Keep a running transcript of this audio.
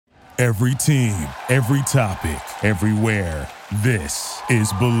Every team, every topic, everywhere. This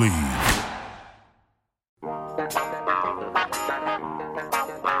is Believe.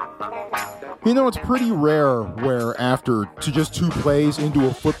 You know, it's pretty rare where after just 2 plays into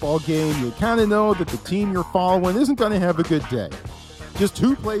a football game, you kind of know that the team you're following isn't going to have a good day. Just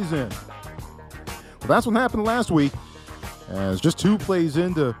 2 plays in. Well, that's what happened last week. As just 2 plays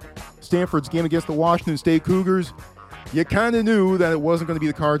into Stanford's game against the Washington State Cougars, you kind of knew that it wasn't going to be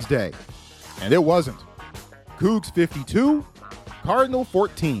the Cards' day. And it wasn't. Cougs 52, Cardinal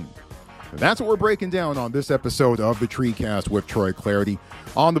 14. And that's what we're breaking down on this episode of the TreeCast with Troy Clardy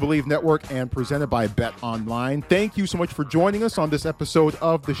on the Believe Network and presented by Bet Online. Thank you so much for joining us on this episode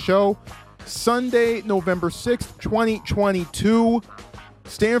of the show. Sunday, November 6th, 2022.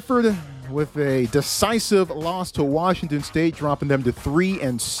 Stanford with a decisive loss to Washington State, dropping them to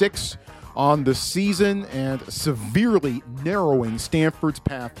 3-6 on the season and severely narrowing Stanford's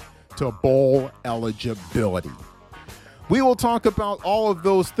path to bowl eligibility. We will talk about all of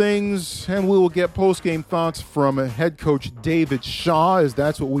those things, and we will get post-game thoughts from head coach David Shaw, as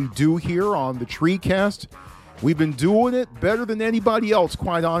that's what we do here on the TreeCast. We've been doing it better than anybody else,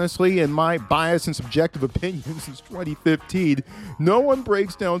 quite honestly, in my biased and subjective opinion since 2015. No one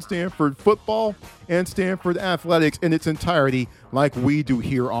breaks down Stanford football and Stanford athletics in its entirety like we do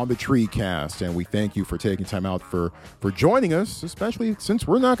here on the TreeCast. And we thank you for taking time out for joining us, especially since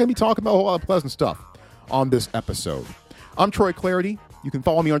we're not going to be talking about a whole lot of pleasant stuff on this episode. I'm Troy Clardy. You can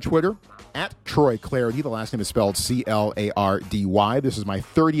follow me on Twitter at Troy Clardy. The last name is spelled C-L-A-R-D-Y. This is my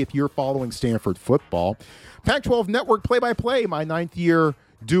 30th year following Stanford football. Pac-12 Network play-by-play, my 9th year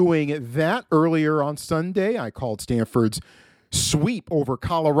doing that. Earlier on Sunday, I called Stanford's sweep over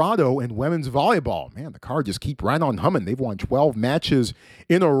Colorado in women's volleyball. Man, the Cards just keep right on humming. They've won 12 matches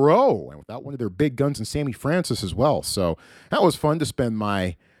in a row, and without one of their big guns in Sammy Francis as well. So that was fun to spend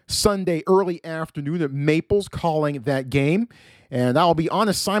my Sunday early afternoon at Maples calling that game. And I'll be on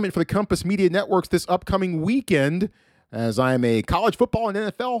assignment for the Compass Media Networks this upcoming weekend, as I'm a college football and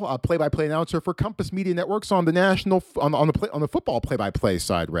NFL play-by-play announcer for Compass Media Networks on the national on the football play-by-play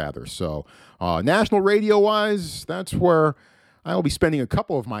side, rather. So, national radio-wise, that's where I will be spending a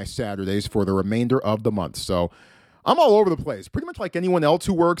couple of my Saturdays for the remainder of the month. So, I'm all over the place, pretty much like anyone else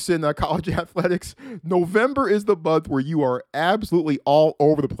who works in college athletics. November is the month where you are absolutely all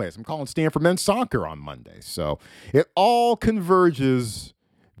over the place. I'm calling Stanford men's soccer on Monday, so it all converges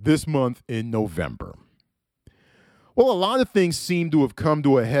this month in November. Well, a lot of things seem to have come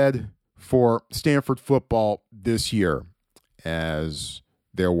to a head for Stanford football this year, as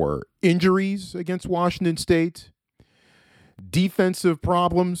there were injuries against Washington State, defensive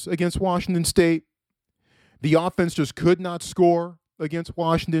problems against Washington State. The offense just could not score against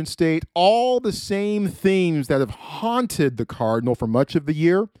Washington State. All the same themes that have haunted the Cardinal for much of the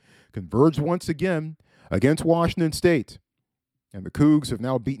year converged once again against Washington State. And the Cougs have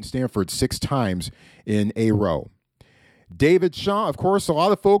now beaten Stanford 6 times in a row. David Shaw, of course, a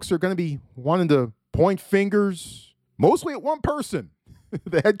lot of folks are going to be wanting to point fingers, mostly at one person,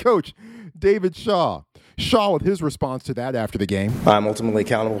 the head coach, David Shaw. Shaw with his response to that after the game. I'm ultimately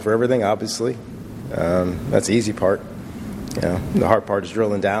accountable for everything, obviously. That's the easy part. The hard part is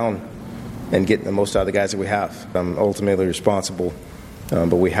drilling down and getting the most out of the guys that we have. I'm ultimately responsible,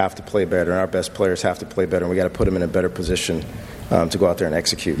 but we have to play better, and our best players have to play better, and we got to put them in a better position to go out there and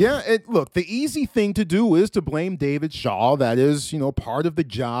execute. Yeah, look, the easy thing to do is to blame David Shaw. That is, part of the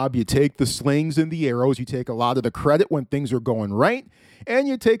job. You take the slings and the arrows. You take a lot of the credit when things are going right, and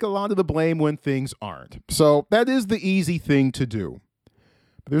you take a lot of the blame when things aren't. So that is the easy thing to do.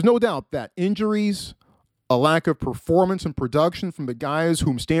 But there's no doubt that injuries, a lack of performance and production from the guys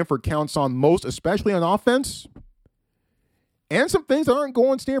whom Stanford counts on most, especially on offense, and some things that aren't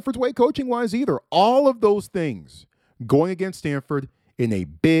going Stanford's way coaching-wise either. All of those things going against Stanford in a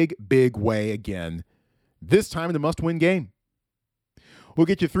big, big way again, this time in a must-win game. We'll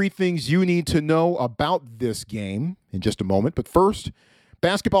get you 3 things you need to know about this game in just a moment. But first,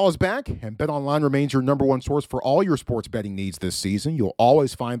 basketball is back, and BetOnline remains your number one source for all your sports betting needs this season. You'll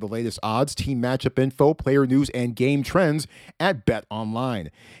always find the latest odds, team matchup info, player news, and game trends at BetOnline.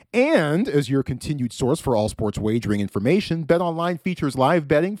 And as your continued source for all sports wagering information, BetOnline features live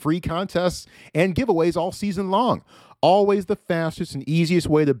betting, free contests, and giveaways all season long. Always the fastest and easiest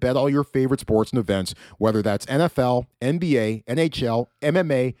way to bet all your favorite sports and events, whether that's NFL, NBA, NHL,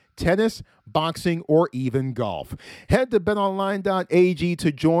 MMA, tennis, boxing, or even golf. Head to betonline.ag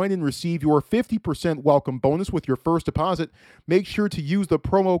to join and receive your 50% welcome bonus with your first deposit. Make sure to use the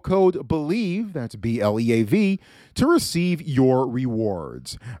promo code BELIEVE, that's B-L-E-A-V, to receive your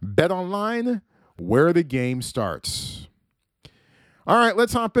rewards. BetOnline, where the game starts. All right,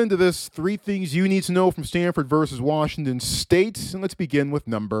 let's hop into this. 3 things you need to know from Stanford versus Washington State. And let's begin with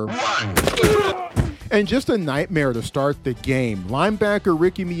number 1. And just a nightmare to start the game. Linebacker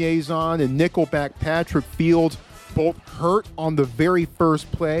Ricky Miezan and nickelback Patrick Fields both hurt on the very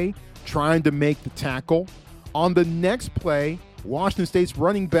first play, trying to make the tackle. On the next play, Washington State's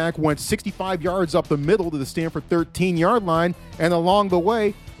running back went 65 yards up the middle to the Stanford 13-yard line, and along the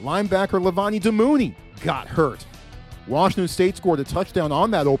way, linebacker Levani Damuni got hurt. Washington State scored a touchdown on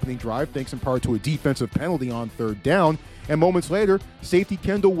that opening drive, thanks in part to a defensive penalty on third down, and moments later, safety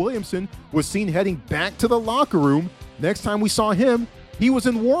Kendall Williamson was seen heading back to the locker room. Next time we saw him, he was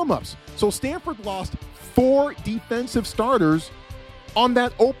in warm-ups. So Stanford lost 4 defensive starters on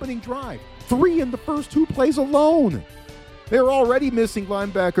that opening drive, 3 in the first 2 plays alone. They were already missing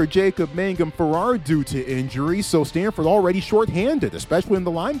linebacker Jacob Mangum-Farrar due to injury, so Stanford already shorthanded, especially in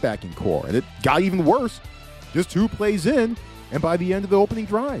the linebacking core. And it got even worse just 2 plays in, and by the end of the opening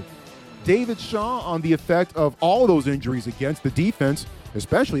drive. David Shaw on the effect of all of those injuries against the defense,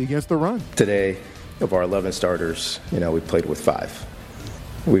 especially against the run. Today, of our 11 starters, we played with 5.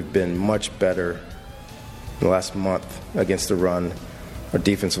 We've been much better in the last month against the run. Our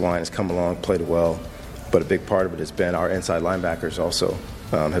defensive line has come along, played well, but a big part of it has been our inside linebackers also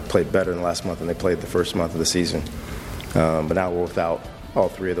have played better in the last month than they played the first month of the season. But now we're without all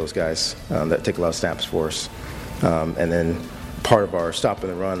 3 of those guys that take a lot of snaps for us. And then part of our stop in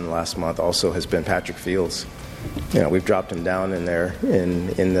the run last month also has been Patrick Fields. We've dropped him down in there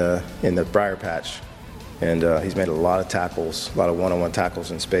in the briar patch, and he's made a lot of tackles, a lot of one-on-one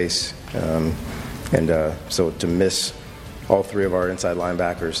tackles in space. So to miss all 3 of our inside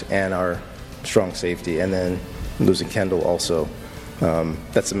linebackers and our strong safety, and then losing Kendall also,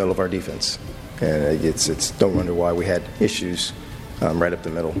 that's the middle of our defense. And it's don't wonder why we had issues right up the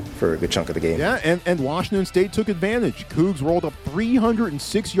middle for a good chunk of the game. Yeah, and Washington State took advantage. Cougs rolled up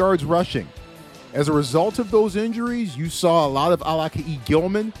 306 yards rushing. As a result of those injuries, you saw a lot of Alaka'i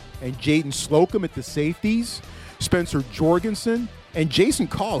Gilman and Jaden Slocum at the safeties, Spencer Jorgensen, and Jason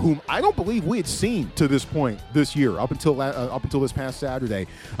Call, whom I don't believe we had seen to this point this year, up until this past Saturday.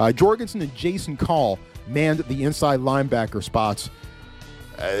 Jorgensen and Jason Call manned the inside linebacker spots.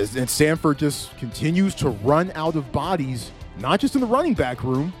 And Stanford just continues to run out of bodies, not just in the running back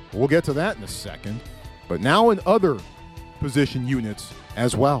room, we'll get to that in a second, but now in other position units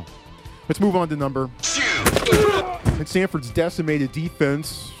as well. Let's move on to number 2. And Stanford's decimated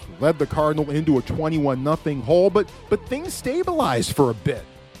defense led the Cardinal into a 21-0 hole, but things stabilized for a bit.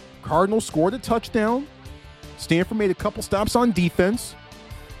 Cardinals scored a touchdown, Stanford made a couple stops on defense,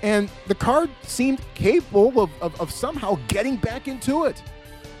 and the Card seemed capable of somehow getting back into it.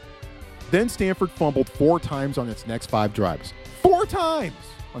 Then Stanford fumbled 4 times on its next 5 drives. 4 times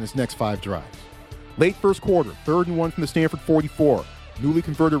on its next 5 drives. Late first quarter, 3rd and 1 from the Stanford 44. Newly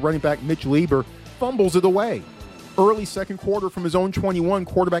converted running back Mitch Lieber fumbles it away. Early second quarter from his own 21,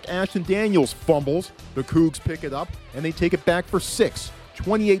 quarterback Ashton Daniels fumbles. The Cougs pick it up, and they take it back for 6.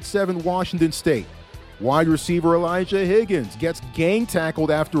 28-7 Washington State. Wide receiver Elijah Higgins gets gang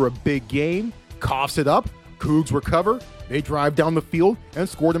tackled after a big game, coughs it up. Cougs recover. They drive down the field and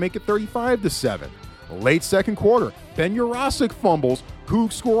score to make it 35-7. Late second quarter, Ben Yurosek fumbles.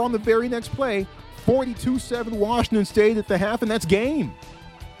 Cougs score on the very next play. 42-7 Washington State at the half, and that's game.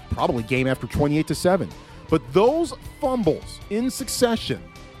 Probably game after 28-7. But those fumbles in succession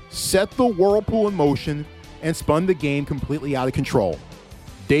set the whirlpool in motion and spun the game completely out of control.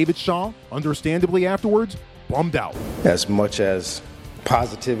 David Shaw, understandably afterwards, bummed out. As much as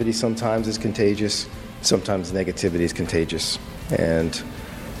positivity sometimes is contagious, sometimes negativity is contagious. And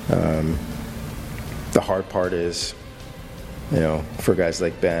the hard part is, for guys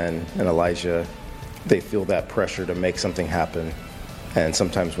like Ben and Elijah, they feel that pressure to make something happen. And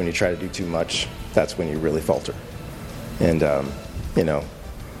sometimes when you try to do too much, that's when you really falter. And,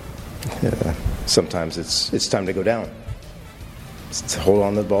 sometimes it's time to go down. It's hold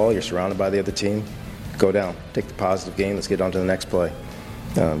on to the ball. You're surrounded by the other team. Go down. Take the positive game. Let's get on to the next play.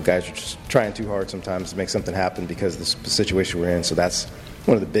 Guys are just trying too hard sometimes to make something happen because of the situation we're in. So that's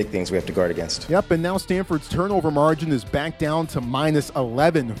one of the big things we have to guard against. Yep, and now Stanford's turnover margin is back down to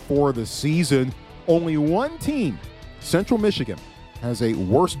 -11 for the season. Only one team, Central Michigan, has a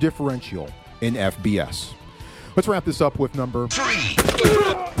worse differential in FBS. Let's wrap this up with number 3.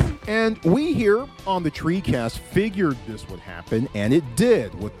 And we here on the TreeCast figured this would happen, and it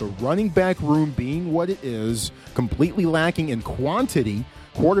did, with the running back room being what it is, completely lacking in quantity.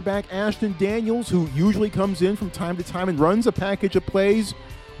 Quarterback Ashton Daniels, who usually comes in from time to time and runs a package of plays,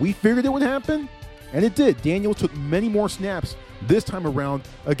 we figured it would happen, and it did. Daniels took many more snaps this time around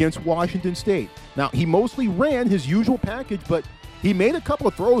against Washington State. Now, he mostly ran his usual package, but He made a couple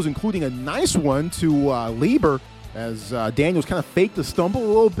of throws, including a nice one to Lieber, as Daniels kind of faked the stumble a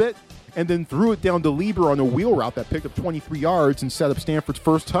little bit and then threw it down to Lieber on a wheel route that picked up 23 yards and set up Stanford's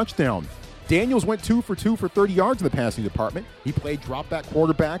first touchdown. Daniels went 2 for 2 for 30 yards in the passing department. He played drop-back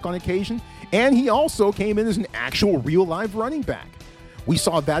quarterback on occasion, and he also came in as an actual real-live running back. We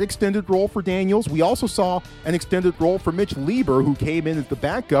saw that extended role for Daniels. We also saw an extended role for Mitch Lieber, who came in as the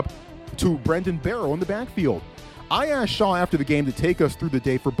backup to Brendan Barrow in the backfield. I asked Shaw after the game to take us through the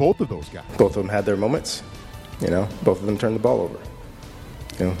day for both of those guys. Both of them had their moments. Both of them turned the ball over.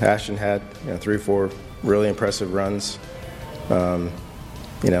 Ashton had 3 or 4 really impressive runs.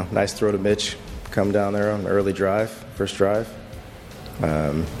 Nice throw to Mitch, come down there on the early drive, first drive.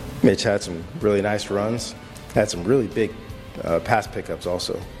 Mitch had some really nice runs, had some really big pass pickups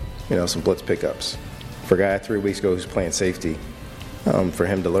also, some blitz pickups. For a guy 3 weeks ago who's playing safety, for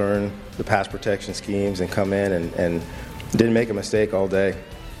him to learn the pass protection schemes and come in and didn't make a mistake all day,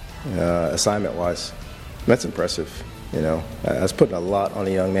 assignment-wise, that's impressive. That's putting a lot on a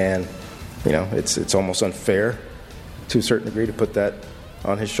young man. It's almost unfair to a certain degree to put that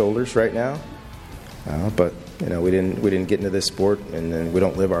on his shoulders right now. But we didn't get into this sport, and we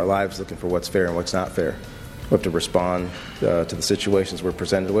don't live our lives looking for what's fair and what's not fair. We have to respond to the situations we're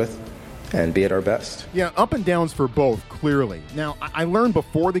presented with and be at our best. Yeah, up and downs for both, clearly. Now, I learned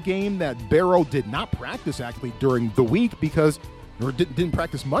before the game that Barrow did not practice actually during the week or didn't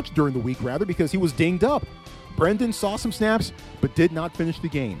practice much during the week, rather, because he was dinged up. Brendan saw some snaps, but did not finish the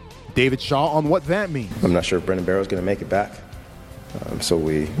game. David Shaw on what that means. I'm not sure if Brendan Barrow is going to make it back. So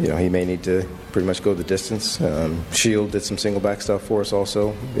he may need to pretty much go the distance. Shield did some single back stuff for us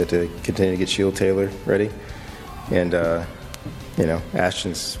also. We had to continue to get Shield Taylor ready. And,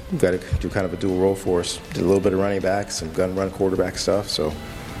 Ashton's got to do kind of a dual role for us. Did a little bit of running back, some gun run quarterback stuff. So,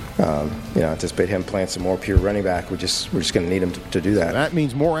 anticipate him playing some more pure running back. We're just going to need him to do that. That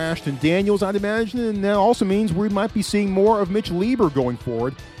means more Ashton Daniels, I'd imagine, and that also means we might be seeing more of Mitch Lieber going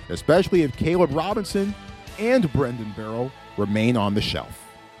forward, especially if Caleb Robinson and Brendan Barrow remain on the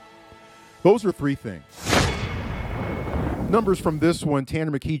shelf. Those are 3 things. Numbers from this one: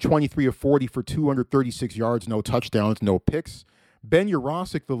 Tanner McKee, 23 of 40 for 236 yards, no touchdowns, no picks. Ben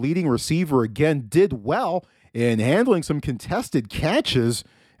Urosic, the leading receiver, again did well in handling some contested catches,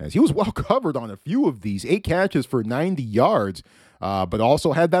 as he was well covered on a few of these. 8 catches for 90 yards, but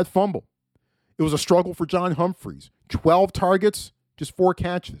also had that fumble. It was a struggle for John Humphreys. 12 targets, just 4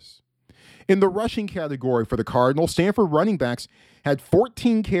 catches. In the rushing category for the Cardinals, Stanford running backs had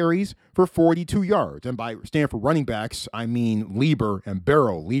 14 carries for 42 yards. And by Stanford running backs, I mean Lieber and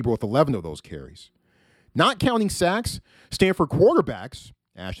Barrow. Lieber with 11 of those carries. Not counting sacks, Stanford quarterbacks,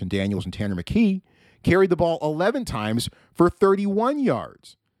 Ashton Daniels and Tanner McKee, carried the ball 11 times for 31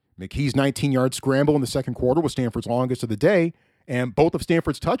 yards. McKee's 19-yard scramble in the second quarter was Stanford's longest of the day, and both of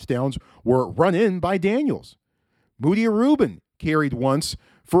Stanford's touchdowns were run in by Daniels. Moody Rubin carried once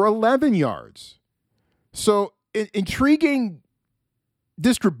for 11 yards. So, intriguing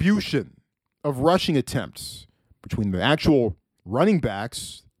distribution of rushing attempts between the actual running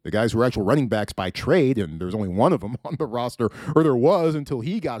backs, the guys who are actual running backs by trade, and there's only one of them on the roster, or there was until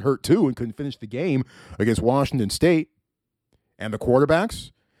he got hurt too and couldn't finish the game against Washington State, and the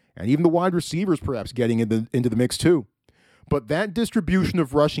quarterbacks, and even the wide receivers perhaps getting into the mix too. But that distribution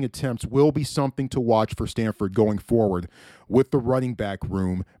of rushing attempts will be something to watch for Stanford going forward, with the running back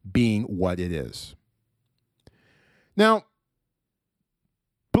room being what it is. Now,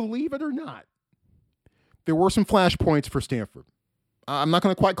 believe it or not, there were some flashpoints for Stanford. I'm not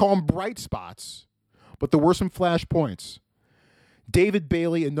going to quite call them bright spots, but there were some flashpoints. David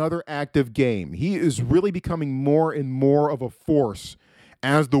Bailey, another active game. He is really becoming more and more of a force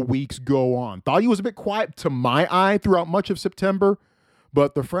as the weeks go on. Thought he was a bit quiet to my eye throughout much of September,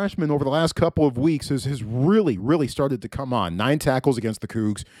 but the freshman over the last couple of weeks has really, really started to come on. 9 tackles against the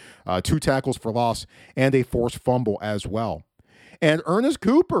Cougs, 2 tackles for loss, and a forced fumble as well. And Ernest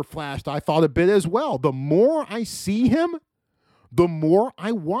Cooper flashed, I thought, a bit as well. The more I see him, the more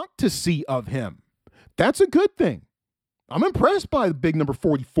I want to see of him. That's a good thing. I'm impressed by the big number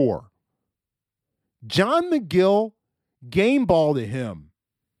 44. John McGill, game ball to him.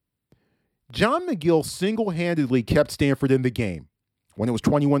 John McGill single-handedly kept Stanford in the game when it was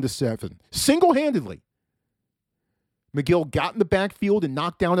 21-7. Single-handedly. McGill got in the backfield and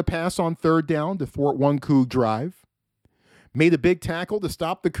knocked down a pass on third down to thwart one Coug drive. Made a big tackle to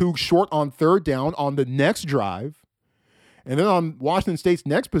stop the Cougs short on third down on the next drive. And then on Washington State's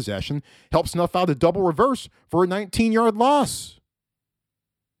next possession, helped snuff out a double reverse for a 19-yard loss.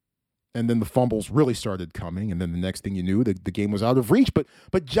 And then the fumbles really started coming, and then the next thing you knew, the game was out of reach. But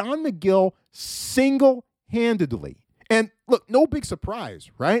John McGill single-handedly, And look, no big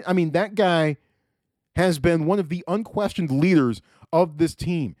surprise, right? I mean, that guy has been one of the unquestioned leaders of this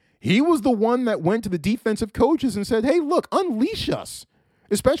team. He was the one that went to the defensive coaches and said, hey, look, unleash us,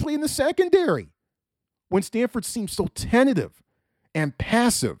 especially in the secondary, when Stanford seemed so tentative and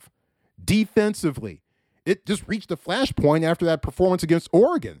passive defensively. It just reached a flashpoint after that performance against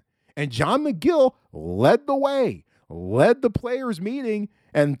Oregon. And John McGill led the way, led the players meeting,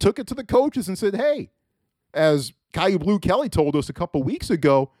 and took it to the coaches and said, hey, as Caillou Blue Kelly told us a couple weeks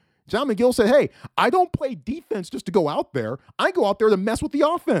ago, John McGill said, hey, I don't play defense just to go out there. I go out there to mess with the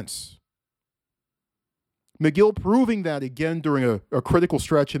offense. McGill proving that again during a critical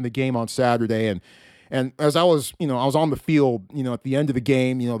stretch in the game on Saturday. And as I was on the field, at the end of the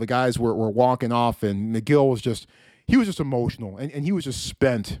game, the guys were walking off, and McGill was just emotional, and he was just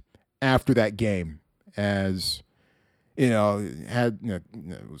spent after that game, as had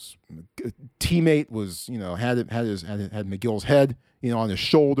teammate was had McGill's head on his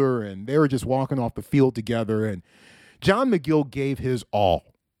shoulder, and they were just walking off the field together. And John McGill gave his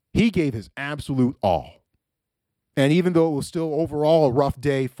all. He gave his absolute all. And even though it was still overall a rough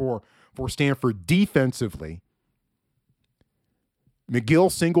day for Stanford defensively,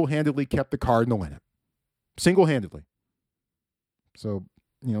 McGill single-handedly kept the Cardinal in it. Single-handedly. So,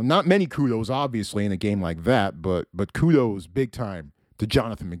 not many kudos, obviously, in a game like that, but kudos big time to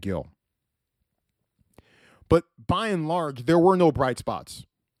Jonathan McGill. But by and large, there were no bright spots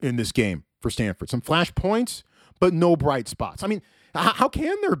in this game for Stanford. Some flash points, but no bright spots. I mean, how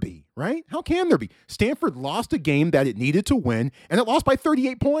can there be, right? How can there be? Stanford lost a game that it needed to win, and it lost by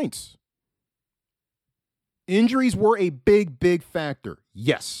 38 points. Injuries were a big, big factor.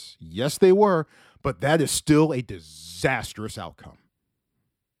 Yes, they were, but that is still a disastrous outcome.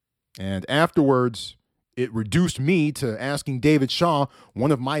 And afterwards, it reduced me to asking David Shaw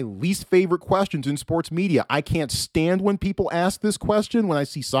one of my least favorite questions in sports media. I can't stand when people ask this question, when I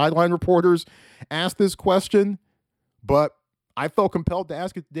see sideline reporters ask this question, but I felt compelled to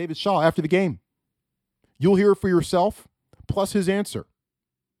ask it to David Shaw after the game. You'll hear it for yourself, plus his answer.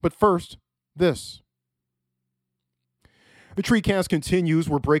 But first, this. The TreeCast continues.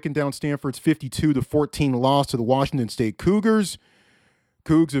 We're breaking down Stanford's 52-14 loss to the Washington State Cougars.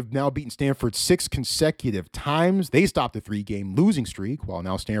 Cougs have now beaten Stanford 6 consecutive times. They stopped a 3-game losing streak, while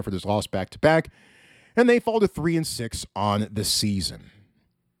now Stanford has lost back-to-back, and they fall to 3-6 on the season.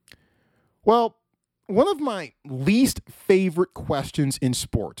 Well, one of my least favorite questions in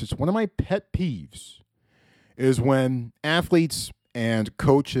sports, it's one of my pet peeves, is when athletes and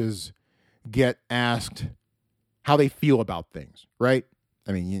coaches get asked how they feel about things, right?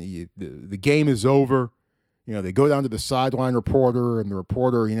 I mean, the game is over. They go down to the sideline reporter, and the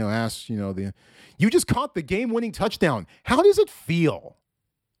reporter, asks, you just caught the game-winning touchdown. How does it feel?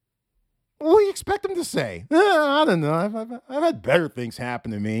 What do you expect them to say? I don't know. I've had better things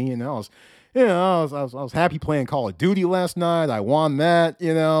happen to me. I was happy playing Call of Duty last night. I won that.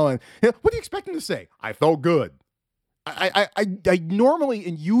 And what do you expect them to say? I felt good. I normally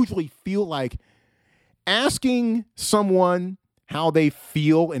and usually feel like asking someone how they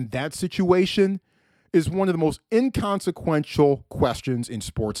feel in that situation is one of the most inconsequential questions in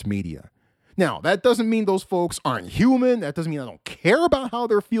sports media. Now, that doesn't mean those folks aren't human. That doesn't mean I don't care about how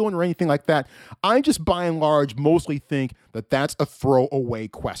they're feeling or anything like that. I just, by and large, mostly think that that's a throwaway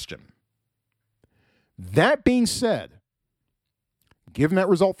question. That being said, given that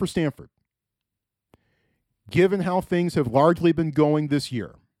result for Stanford, given how things have largely been going this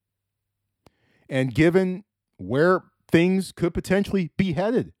year, and given where things could potentially be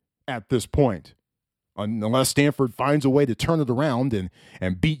headed at this point, unless Stanford finds a way to turn it around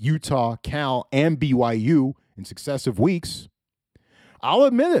and beat Utah, Cal, and BYU in successive weeks, I'll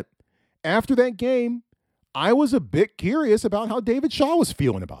admit it. After that game, I was a bit curious about how David Shaw was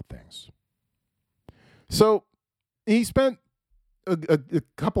feeling about things. So he spent a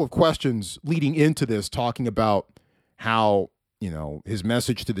couple of questions leading into this talking about how, his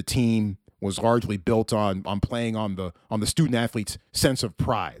message to the team was largely built on playing on the student athlete's sense of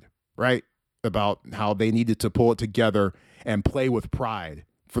pride, right? About how they needed to pull it together and play with pride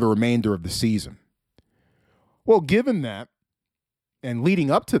for the remainder of the season. Well, given that, and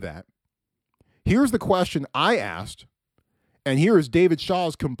leading up to that, here's the question I asked, and here is David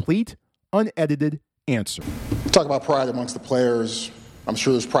Shaw's complete, unedited answer. Talk about pride amongst the players. I'm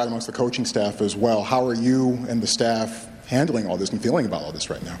sure there's pride amongst the coaching staff as well. How are you and the staff handling all this and feeling about all this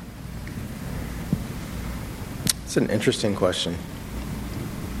right now? It's an interesting question.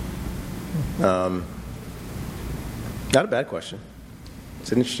 Not a bad question.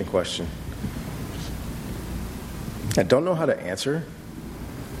 It's an interesting question. I don't know how to answer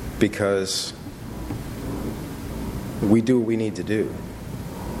because we do what we need to do.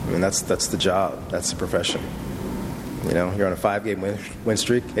 I mean, that's the job. That's the profession. You know, you're on a 5-game win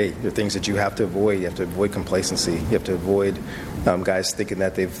streak. Hey, there are things that you have to avoid. You have to avoid complacency. You have to avoid guys thinking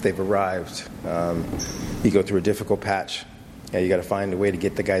that they've arrived. You go through a difficult patch. You got to find a way to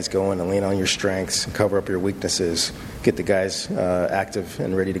get the guys going and lean on your strengths, and cover up your weaknesses, get the guys active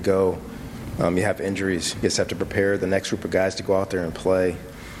and ready to go. You have injuries. You just have to prepare the next group of guys to go out there and play.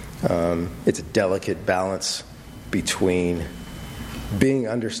 It's a delicate balance between being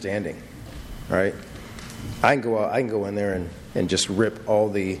understanding, right? I can go in there and just rip all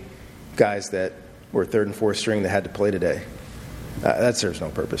the guys that were third and fourth string that had to play today. That serves no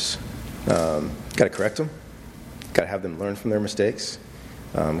purpose. Got to correct them. Got to have them learn from their mistakes.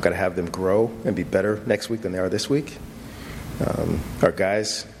 Got to have them grow and be better next week than they are this week. Our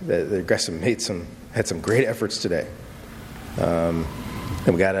guys, the guys had some great efforts today, and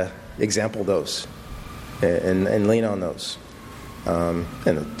we got to example those and lean on those.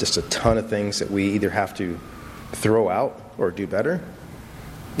 And just a ton of things that we either have to throw out or do better,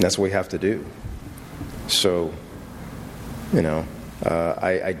 and that's what we have to do. So, you know,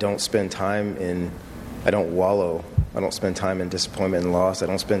 I don't spend time in, I don't wallow, I don't spend time in disappointment and loss, I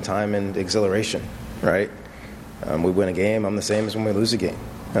don't spend time in exhilaration, right? We win a game, I'm the same as when we lose a game.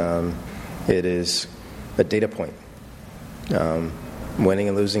 It is a data point. Winning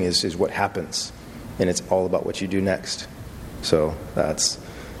and losing is what happens, and it's all about what you do next. So that's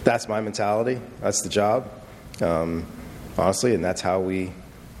my mentality. That's the job, honestly, and that's how we,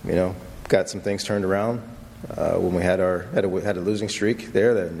 you know, got some things turned around when we had a losing streak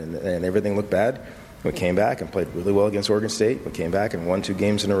there, and everything looked bad. We came back and played really well against Oregon State. We came back and won 2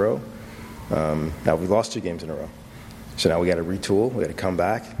 games in a row. Now we lost 2 games in a row. So now we got to retool. We got to come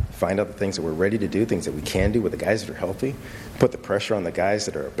back, find out the things that we're ready to do, things that we can do with the guys that are healthy, put the pressure on the guys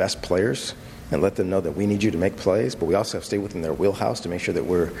that are our best players, and let them know that we need you to make plays, but we also have to stay within their wheelhouse to make sure that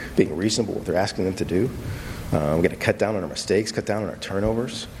we're being reasonable with what they're asking them to do. We're going to cut down on our mistakes, cut down on our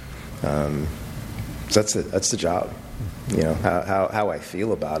turnovers. So that's the job. You know, how I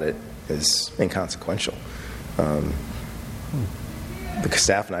feel about it is inconsequential. The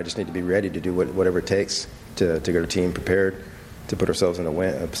staff and I just need to be ready to do whatever it takes to get our team prepared to put ourselves in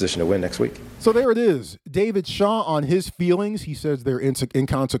a position to win next week. So there it is. David Shaw on his feelings. He says they're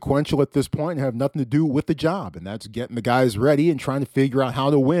inconsequential at this point and have nothing to do with the job, and that's getting the guys ready and trying to figure out how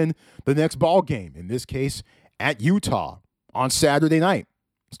to win the next ball game, in this case at Utah on Saturday night.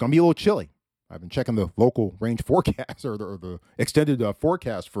 It's going to be a little chilly. I've been checking the local range forecast or the extended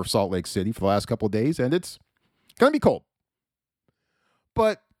forecast for Salt Lake City for the last couple of days, and it's going to be cold.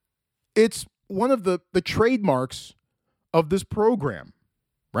 But it's one of the trademarks of this program,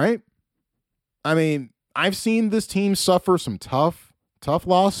 right? I mean, I've seen this team suffer some tough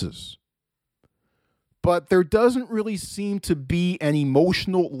losses, but there doesn't really seem to be an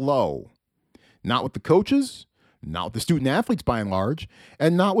emotional low. Not with the coaches, not with the student athletes by and large,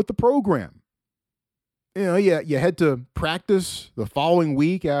 and not with the program. You know, you head to practice the following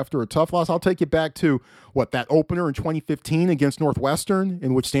week after a tough loss. I'll take you back to, that opener in 2015 against Northwestern,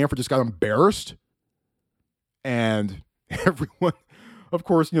 in which Stanford just got embarrassed. And everyone, of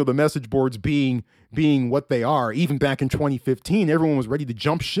course, you know, the message boards being what they are, even back in 2015, everyone was ready to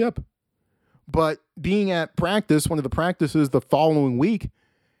jump ship. But being at practice, one of the practices the following week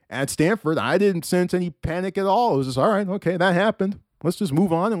at Stanford, I didn't sense any panic at all. It was just, all right, okay, that happened. Let's just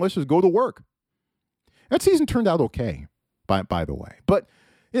move on and let's just go to work. That season turned out okay, by the way. But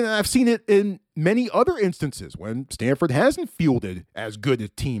you know, I've seen it in many other instances when Stanford hasn't fielded as good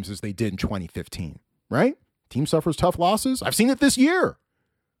at teams as they did in 2015, right? Team suffers tough losses. I've seen it this year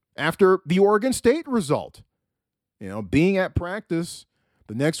after the Oregon State result. You know, being at practice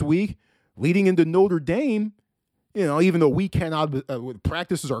the next week, leading into Notre Dame, you know, even though we cannot,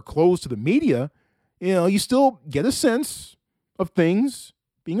 practices are closed to the media, you know, you still get a sense of things.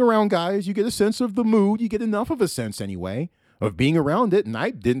 Being around guys, you get a sense of the mood. You get enough of a sense, anyway, of being around it. And I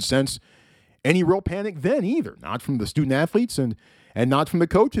didn't sense any real panic then either, not from the student athletes and not from the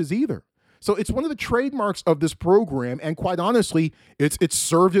coaches either. So it's one of the trademarks of this program, and quite honestly, it's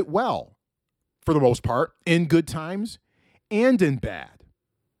served it well for the most part, in good times and in bad.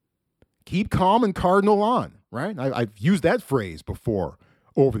 Keep calm and cardinal on, right? I've used that phrase before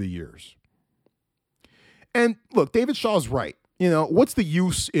over the years. And look, David Shaw's right. You know, what's the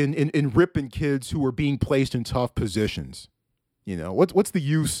use in ripping kids who are being placed in tough positions? You know, what's the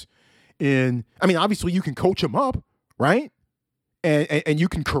use in, I mean, obviously you can coach them up, right? And you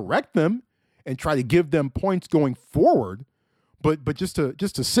can correct them and try to give them points going forward, but just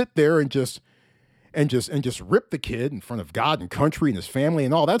to sit there and just rip the kid in front of God and country and his family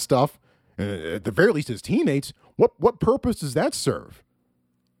and all that stuff, At the very least, his teammates, what purpose does that serve?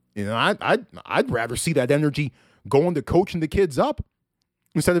 I'd rather see that energy going to coaching the kids up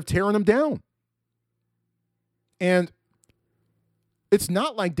instead of tearing them down. And it's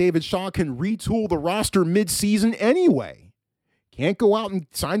not like David Shaw can retool the roster midseason anyway. Can't go out and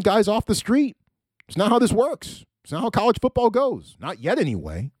sign guys off the street. It's not how this works. It's not how college football goes. Not yet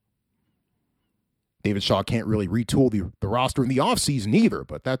anyway. David Shaw can't really retool the roster in the offseason either,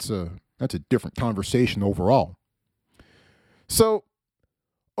 but that's a different conversation overall. So,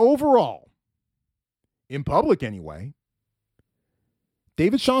 overall, in public anyway,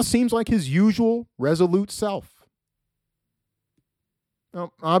 David Shaw seems like his usual resolute self.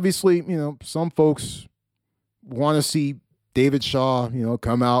 Now, obviously, some folks want to see David Shaw,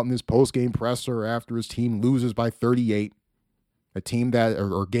 come out in his post-game presser after his team loses by 38, a team that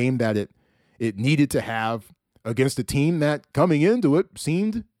or game that it needed to have against a team that coming into it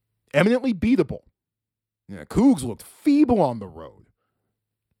seemed eminently beatable. Cougs looked feeble on the road.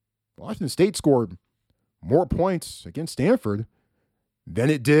 Washington State scored more points against Stanford than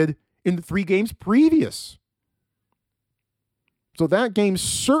it did in the 3 games previous. So that game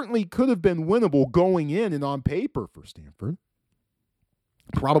certainly could have been winnable going in and on paper for Stanford.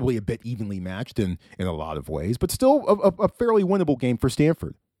 Probably a bit evenly matched in a lot of ways, but still a fairly winnable game for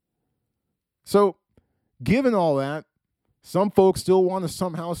Stanford. So, given all that, some folks still want to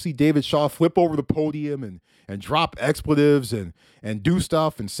somehow see David Shaw flip over the podium and drop expletives and do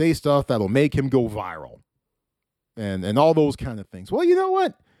stuff and say stuff that'll make him go viral. And all those kind of things. Well, you know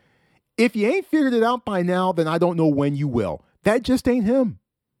what? If you ain't figured it out by now, then I don't know when you will. That just ain't him.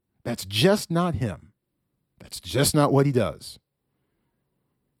 That's just not him. That's just not what he does.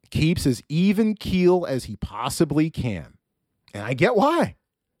 Keeps as even keel as he possibly can. And I get why.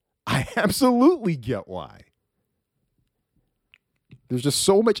 I absolutely get why. There's just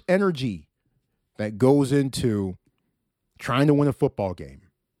so much energy that goes into trying to win a football game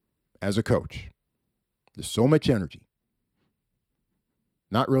as a coach. There's so much energy.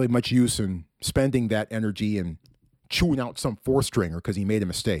 Not really much use in spending that energy and chewing out some 4-stringer because he made a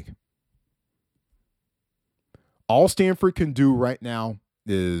mistake. All Stanford can do right now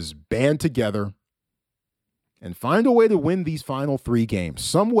is band together and find a way to win these final 3 games.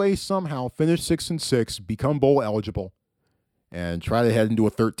 Some way, somehow, finish 6-6, become bowl eligible, and try to head into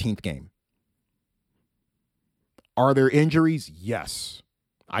a 13th game. Are there injuries? Yes.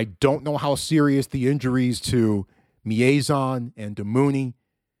 I don't know how serious the injuries to Miezon and DeMooney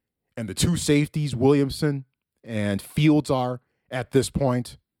and the 2 safeties, Williamson and Fields, are at this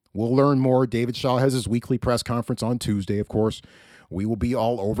point. We'll learn more. David Shaw has his weekly press conference on Tuesday, of course. We will be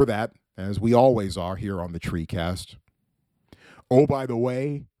all over that, as we always are here on the TreeCast. Oh, by the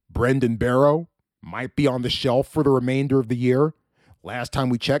way, Brendan Barrow might be on the shelf for the remainder of the year. Last time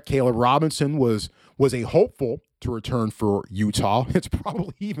we checked, Caleb Robinson was a hopeful to return for Utah. It's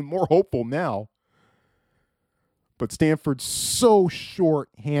probably even more hopeful now. But Stanford's so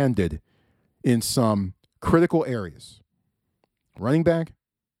short-handed in some critical areas. Running back,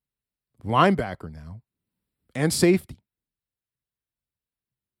 linebacker now, and safety.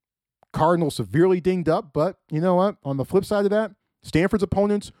 Cardinals severely dinged up, but you know what? On the flip side of that, Stanford's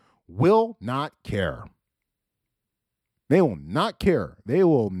opponents will not care. They will not care. They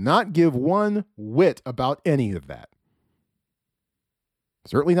will not give one whit about any of that.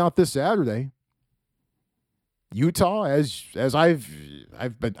 Certainly not this Saturday. Utah, as I've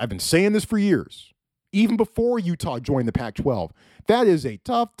been saying this for years, even before Utah joined the Pac-12, that is a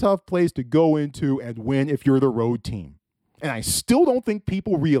tough place to go into and win if you're the road team. And I still don't think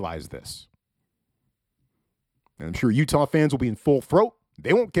people realize this. And I'm sure Utah fans will be in full throat.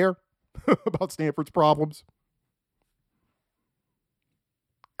 They won't care about Stanford's problems.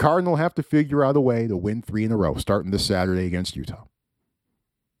 Cardinal have to figure out a way to win 3 in a row, starting this Saturday against Utah.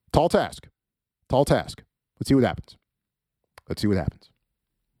 Tall task. Let's see what happens.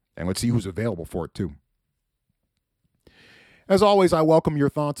 And let's see who's available for it, too. As always, I welcome your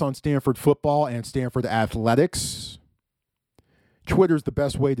thoughts on Stanford football and Stanford athletics. Twitter's the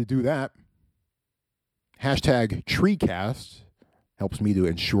best way to do that. Hashtag TreeCast helps me to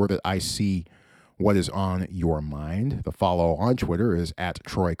ensure that I see what is on your mind. The follow on Twitter is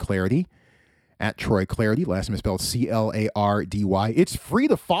 @TroyClarity. @TroyClarity, last name is spelled Clardy. It's free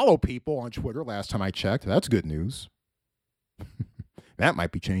to follow people on Twitter, last time I checked. That's good news. That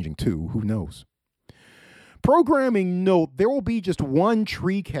might be changing too. Who knows? Programming note, there will be just one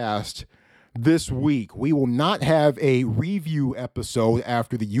TreeCast this week. We will not have a review episode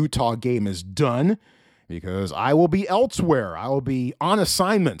after the Utah game is done because I will be elsewhere. I will be on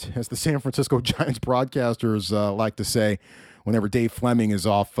assignment, as the San Francisco Giants broadcasters like to say, whenever Dave Fleming is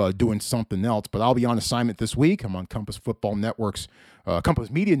off doing something else. But I'll be on assignment this week. I'm on Compass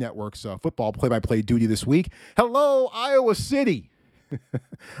Media Network's football play-by-play duty this week. Hello, Iowa City.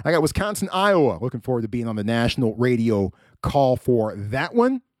 I got Wisconsin, Iowa. Looking forward to being on the national radio call for that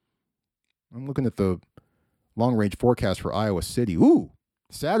one. I'm looking at the long-range forecast for Iowa City. Ooh,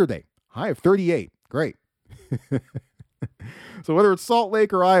 Saturday, high of 38. Great. So whether it's Salt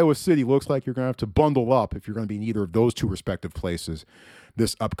Lake or Iowa City, looks like you're going to have to bundle up if you're going to be in either of those two respective places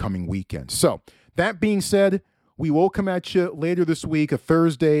this upcoming weekend. So that being said, we will come at you later this week. The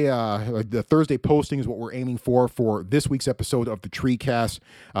Thursday posting is what we're aiming for this week's episode of the TreeCast.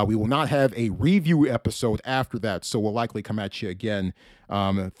 We will not have a review episode after that, so we'll likely come at you again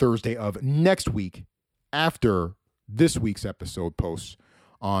Thursday of next week after this week's episode posts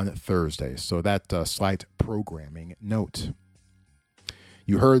on Thursday. So that slight programming note.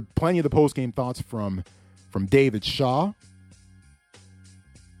 You heard plenty of the post-game thoughts from David Shaw.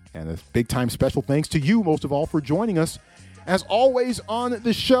 And a big-time special thanks to you, most of all, for joining us, as always, on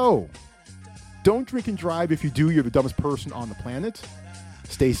the show. Don't drink and drive. If you do, you're the dumbest person on the planet.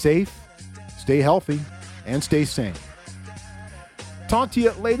 Stay safe, stay healthy, and stay sane. Talk to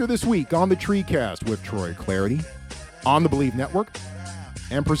you later this week on the TreeCast with Troy Clarity on the Believe Network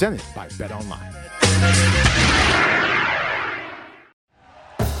and presented by BetOnline.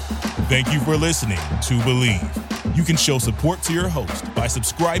 Thank you for listening to Believe. You can show support to your host by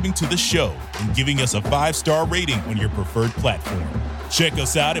subscribing to the show and giving us a 5-star rating on your preferred platform. Check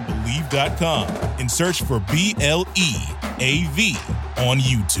us out at Believe.com and search for BLEAV on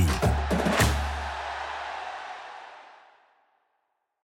YouTube.